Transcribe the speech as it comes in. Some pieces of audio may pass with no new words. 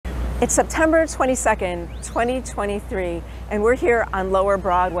It's September 22nd, 2023, and we're here on Lower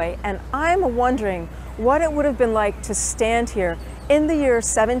Broadway, and I'm wondering what it would have been like to stand here in the year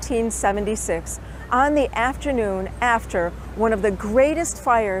 1776 on the afternoon after one of the greatest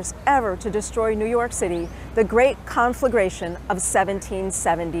fires ever to destroy New York City, the Great Conflagration of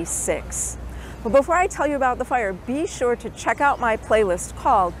 1776. But before I tell you about the fire, be sure to check out my playlist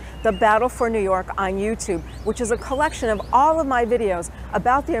called The Battle for New York on YouTube, which is a collection of all of my videos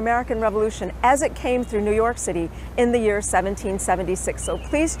about the American Revolution as it came through New York City in the year 1776. So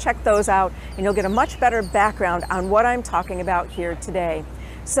please check those out and you'll get a much better background on what I'm talking about here today.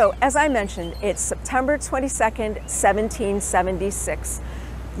 So as I mentioned, it's September 22nd, 1776.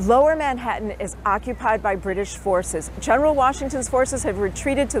 Lower Manhattan is occupied by British forces. General Washington's forces have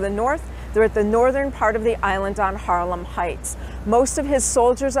retreated to the north. They're at the northern part of the island on Harlem Heights. Most of his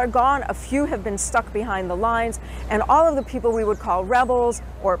soldiers are gone. A few have been stuck behind the lines, and all of the people we would call rebels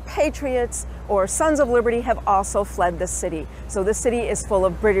or patriots or Sons of Liberty have also fled the city. So the city is full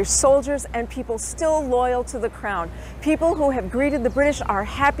of British soldiers and people still loyal to the crown. People who have greeted the British are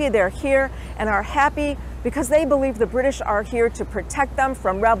happy they're here and are happy because they believe the British are here to protect them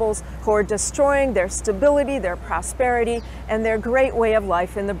from rebels who are destroying their stability, their prosperity, and their great way of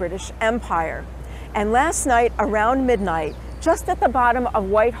life in the British Empire. And last night around midnight, just at the bottom of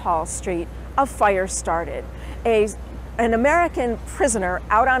Whitehall Street, a fire started. An American prisoner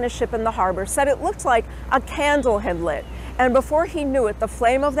out on a ship in the harbor said it looked like a candle had lit. And before he knew it, the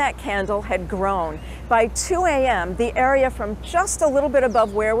flame of that candle had grown. By 2 a.m., the area from just a little bit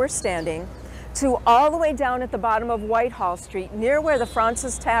above where we're standing to all the way down at the bottom of Whitehall Street, near where the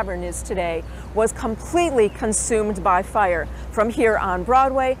Francis Tavern is today, was completely consumed by fire. From here on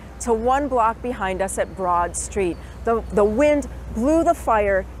Broadway to 1 block behind us at Broad Street. The wind blew the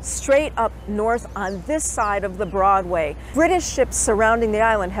fire straight up north on this side of the Broadway. British ships surrounding the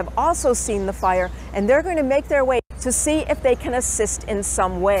island have also seen the fire, and they're going to make their way to see if they can assist in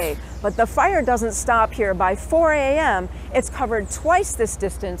some way. But the fire doesn't stop here. By 4 a.m., it's covered twice this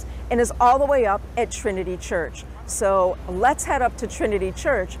distance and is all the way up at Trinity Church. So let's head up to Trinity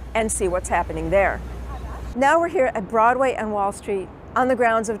Church and see what's happening there. Now we're here at Broadway and Wall Street on the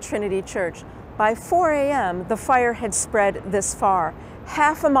grounds of Trinity Church. By 4 a.m., the fire had spread this far,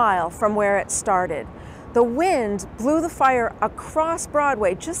 half a mile from where it started. The wind blew the fire across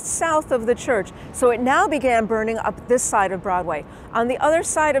Broadway, just south of the church, so it now began burning up this side of Broadway. On the other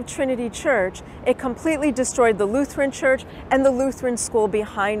side of Trinity Church, it completely destroyed the Lutheran church and the Lutheran school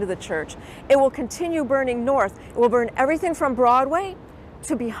behind the church. It will continue burning north. It will burn everything from Broadway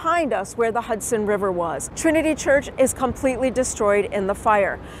to behind us where the Hudson River was. Trinity Church is completely destroyed in the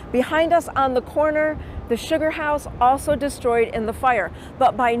fire. Behind us on the corner, the Sugar House also destroyed in the fire.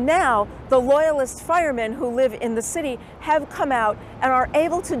 But by now, the Loyalist firemen who live in the city have come out and are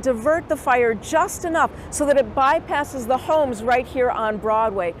able to divert the fire just enough so that it bypasses the homes right here on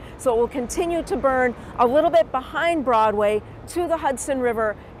Broadway. So it will continue to burn a little bit behind Broadway to the Hudson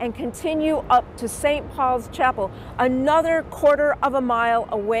River and continue up to St. Paul's Chapel, another quarter of a mile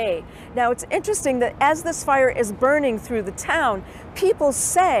away. Now it's interesting that as this fire is burning through the town, people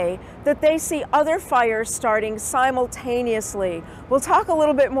say that they see other fires starting simultaneously. We'll talk a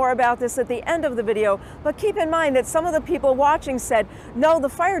little bit more about this at the end of the video, but keep in mind that some of the people watching said, no, the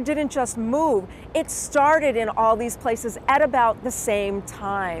fire didn't just move, it started in all these places at about the same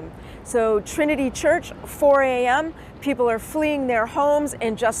time. So Trinity Church, 4 a.m., people are fleeing their homes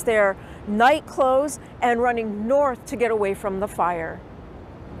in just their night clothes and running north to get away from the fire.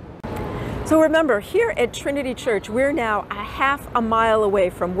 So remember, here at Trinity Church, we're now a half a mile away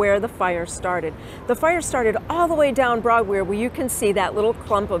from where the fire started. The fire started all the way down Broadway, where you can see that little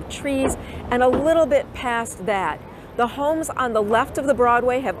clump of trees, and a little bit past that. The homes on the left of the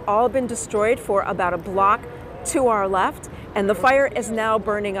Broadway have all been destroyed for about a block to our left, and the fire is now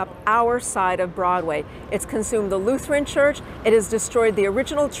burning up our side of Broadway. It's consumed the Lutheran church, it has destroyed the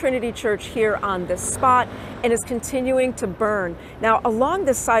original Trinity Church here on this spot, and is continuing to burn. Now, along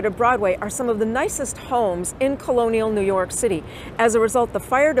this side of Broadway are some of the nicest homes in colonial New York City. As a result, the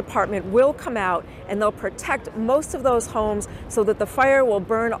fire department will come out and they'll protect most of those homes so that the fire will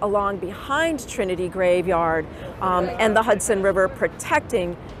burn along behind Trinity Graveyard and the Hudson River,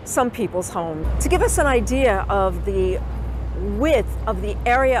 protecting some people's homes. To give us an idea of the width of the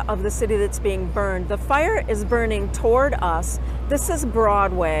area of the city that's being burned, the fire is burning toward us. This is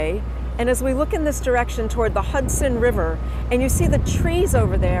Broadway. And as we look in this direction toward the Hudson River, and you see the trees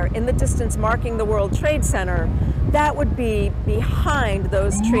over there in the distance marking the World Trade Center, that would be behind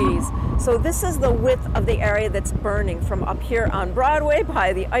those trees. So this is the width of the area that's burning from up here on Broadway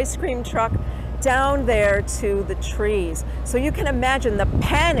by the ice cream truck down there to the trees. So you can imagine the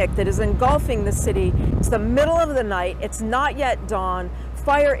panic that is engulfing the city. It's the middle of the night, it's not yet dawn,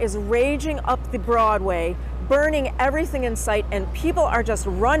 fire is raging up the Broadway, burning everything in sight, and people are just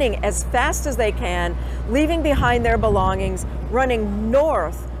running as fast as they can, leaving behind their belongings, running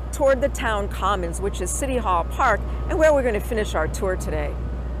north toward the town commons, which is City Hall Park, and where we're going to finish our tour today.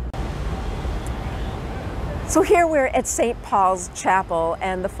 So here we're at St. Paul's Chapel,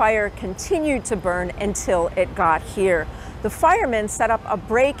 and the fire continued to burn until it got here. The firemen set up a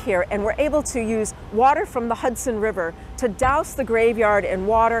break here and were able to use water from the Hudson River to douse the graveyard in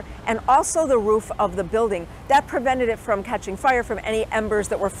water and also the roof of the building. That prevented it from catching fire from any embers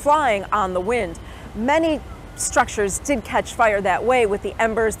that were flying on the wind. Many structures did catch fire that way with the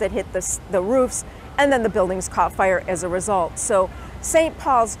embers that hit the roofs, and then the buildings caught fire as a result. So St.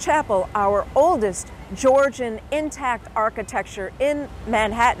 Paul's Chapel, our oldest Georgian intact architecture in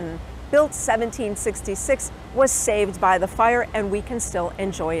Manhattan, built 1766, was saved by the fire, and we can still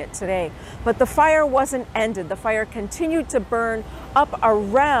enjoy it today. But the fire wasn't ended. The fire continued to burn up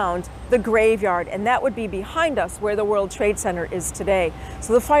around the graveyard, and that would be behind us where the World Trade Center is today.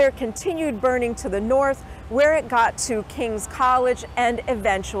 So the fire continued burning to the north, where it got to King's College and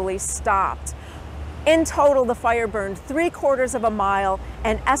eventually stopped. In total, the fire burned 3/4 of a mile,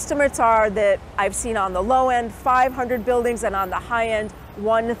 and estimates are that I've seen on the low end 500 buildings, and on the high end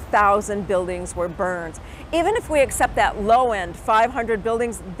 1,000 buildings were burned. Even if we accept that low end 500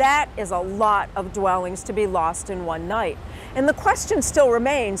 buildings, that is a lot of dwellings to be lost in one night. And the question still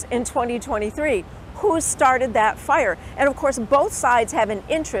remains in 2023, who started that fire? And of course, both sides have an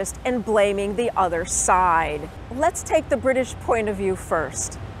interest in blaming the other side. Let's take the British point of view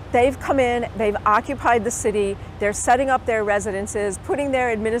first. They've come in, they've occupied the city, they're setting up their residences, putting their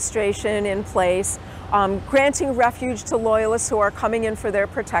administration in place, granting refuge to loyalists who are coming in for their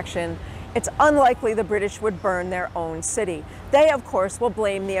protection. It's unlikely the British would burn their own city. They, of course, will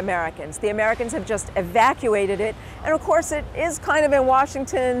blame the Americans. The Americans have just evacuated it, and of course it is kind of in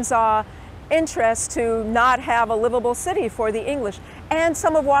Washington's interest to not have a livable city for the English. And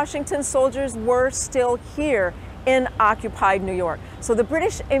some of Washington's soldiers were still here in occupied New York. So the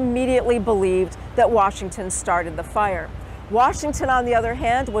British immediately believed that Washington started the fire. Washington, on the other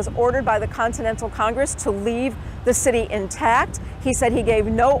hand, was ordered by the Continental Congress to leave the city intact. He said he gave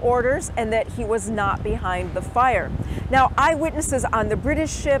no orders and that he was not behind the fire. Now, eyewitnesses on the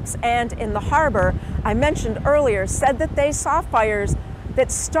British ships and in the harbor, I mentioned earlier, said that they saw fires that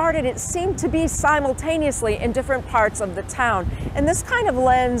started, it seemed to be simultaneously in different parts of the town. And this kind of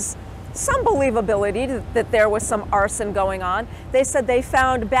lends some believability that there was some arson going on. They said they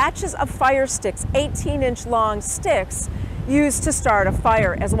found batches of fire sticks, 18-inch long sticks, used to start a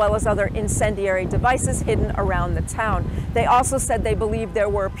fire, as well as other incendiary devices hidden around the town. They also said they believed there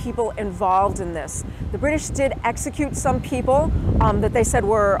were people involved in this. The British did execute some people that they said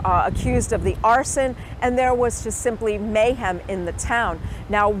were accused of the arson, and there was just simply mayhem in the town.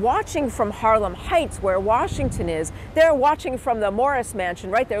 Now, watching from Harlem Heights, where Washington is, they're watching from the Morris Mansion,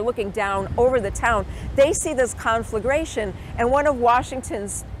 right? They're looking down over the town. They see this conflagration, and one of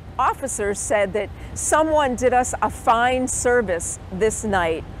Washington's officers said that someone did us a fine service this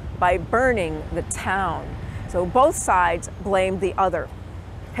night by burning the town. So both sides blamed the other.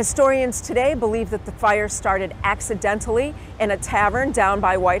 Historians today believe that the fire started accidentally in a tavern down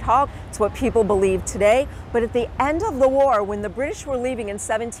by Whitehall. It's what people believe today. But at the end of the war, when the British were leaving in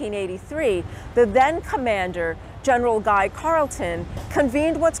 1783, the then commander, General Guy Carleton,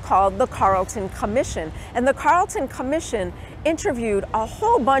 convened what's called the Carleton Commission. And the Carleton Commission interviewed a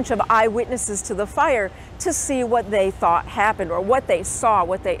whole bunch of eyewitnesses to the fire to see what they thought happened, or what they saw,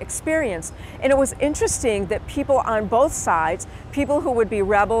 what they experienced. And it was interesting that people on both sides, people who would be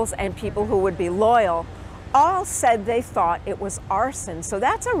rebels and people who would be loyal, all said they thought it was arson. So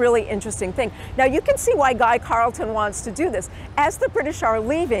that's a really interesting thing. Now you can see why Guy Carleton wants to do this. As the British are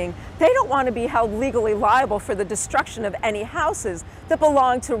leaving, they don't want to be held legally liable for the destruction of any houses that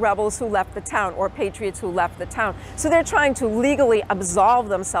belong to rebels who left the town or patriots who left the town. So they're trying to legally absolve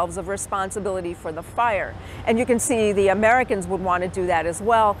themselves of responsibility for the fire. And you can see the Americans would want to do that as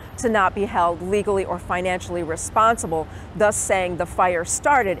well, to not be held legally or financially responsible, thus saying the fire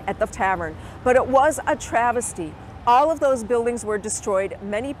started at the tavern. But it was a travesty. All of those buildings were destroyed.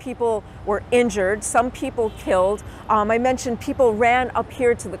 Many people were injured, some people killed. I mentioned people ran up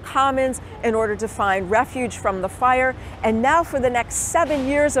here to the Commons in order to find refuge from the fire. And now for the next 7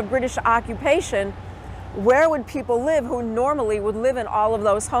 years of British occupation, where would people live who normally would live in all of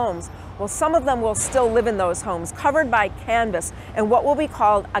those homes? Well, some of them will still live in those homes, covered by canvas, in what will be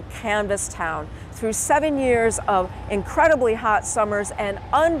called a canvas town. Through 7 years of incredibly hot summers and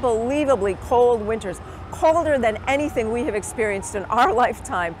unbelievably cold winters, colder than anything we have experienced in our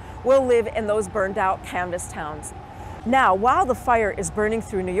lifetime, we'll live in those burned out canvas towns. Now, while the fire is burning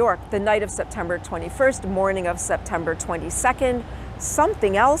through New York the night of September 21st, morning of September 22nd,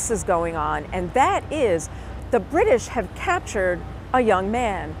 something else is going on, and that is the British have captured a young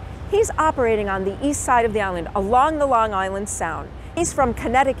man. He's operating on the east side of the island, along the Long Island Sound. He's from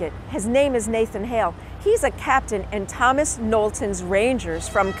Connecticut. His name is Nathan Hale. He's a captain in Thomas Knowlton's Rangers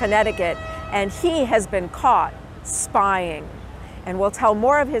from Connecticut, and he has been caught spying. And we'll tell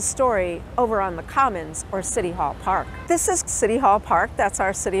more of his story over on the Commons, or City Hall Park. This is City Hall Park. That's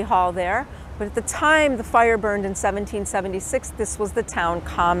our City Hall there. But at the time the fire burned in 1776, this was the town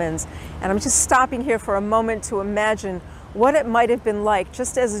Commons. And I'm just stopping here for a moment to imagine what it might have been like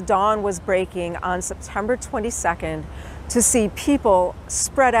just as dawn was breaking on September 22nd to see people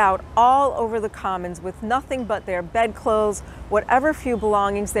spread out all over the Commons with nothing but their bedclothes, whatever few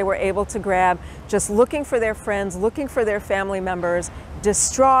belongings they were able to grab, just looking for their friends, looking for their family members,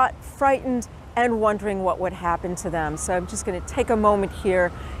 distraught, frightened, and wondering what would happen to them. So I'm just going to take a moment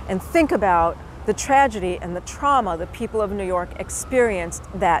here and think about the tragedy and the trauma the people of New York experienced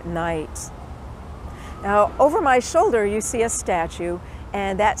that night. Now, over my shoulder, you see a statue,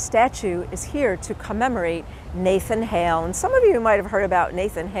 and that statue is here to commemorate Nathan Hale. And some of you might have heard about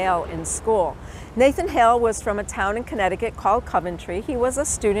Nathan Hale in school. Nathan Hale was from a town in Connecticut called Coventry. He was a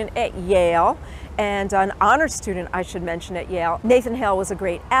student at Yale, and an honor student, I should mention, at Yale. Nathan Hale was a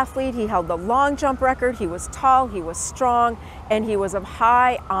great athlete. He held the long jump record. He was tall, he was strong, and he was of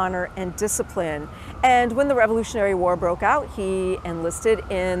high honor and discipline. And when the Revolutionary War broke out, he enlisted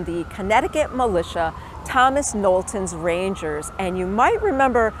in the Connecticut militia, Thomas Knowlton's Rangers. And you might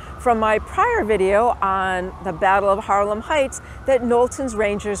remember from my prior video on the Battle of Harlem Heights that Knowlton's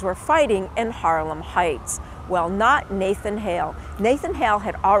Rangers were fighting in Harlem Heights. Well, not Nathan Hale. Nathan Hale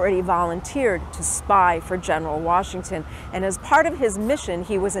had already volunteered to spy for General Washington, and as part of his mission,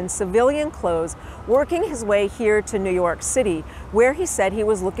 he was in civilian clothes, working his way here to New York City, where he said he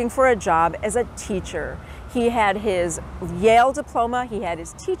was looking for a job as a teacher. He had his Yale diploma, he had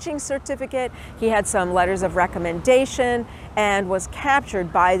his teaching certificate, he had some letters of recommendation, and was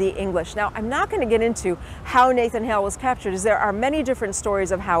captured by the English. Now, I'm not going to get into how Nathan Hale was captured, as there are many different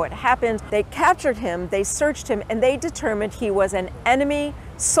stories of how it happened. They captured him, they searched him, and they determined he was an enemy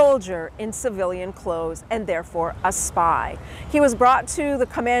soldier in civilian clothes, and therefore a spy. He was brought to the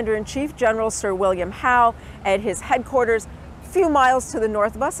Commander-in-Chief, General Sir William Howe, at his headquarters a few miles to the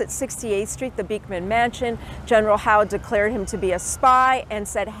north of us at 68th Street, the Beekman Mansion. General Howe declared him to be a spy and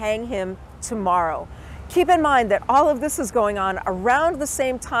said, "Hang him tomorrow." Keep in mind that all of this is going on around the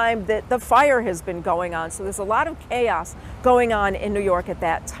same time that the fire has been going on. So there's a lot of chaos going on in New York at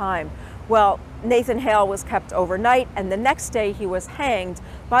that time. Well, Nathan Hale was kept overnight, and the next day he was hanged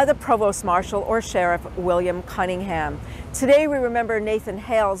by the Provost Marshal, or Sheriff, William Cunningham. Today we remember Nathan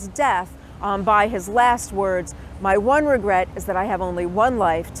Hale's death by his last words, "My one regret is that I have only one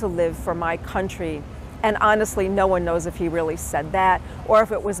life to live for my country." And honestly, no one knows if he really said that or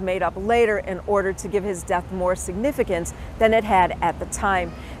if it was made up later in order to give his death more significance than it had at the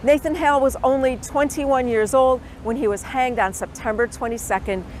time. Nathan Hale was only 21 years old when he was hanged on September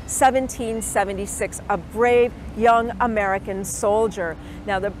 22nd, 1776, a brave young American soldier.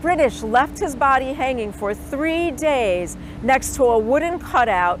 Now, the British left his body hanging for 3 days next to a wooden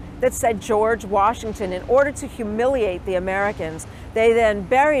cutout that said George Washington in order to humiliate the Americans. They then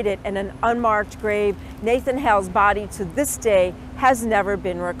buried it in an unmarked grave. Nathan Hale's body to this day has never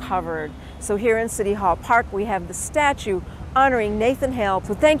been recovered. So here in City Hall Park, we have the statue honoring Nathan Hale.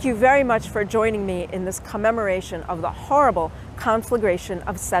 So thank you very much for joining me in this commemoration of the horrible conflagration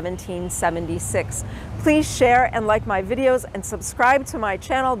of 1776. Please share and like my videos and subscribe to my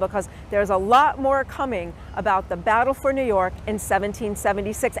channel, because there's a lot more coming about the battle for New York in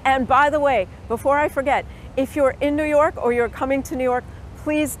 1776. And by the way, before I forget, if you're in New York or you're coming to New York,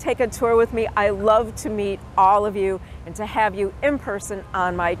 please take a tour with me. I love to meet all of you and to have you in person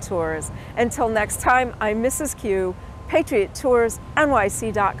on my tours. Until next time, I'm Mrs. Q, Patriot Tours,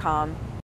 NYC.com.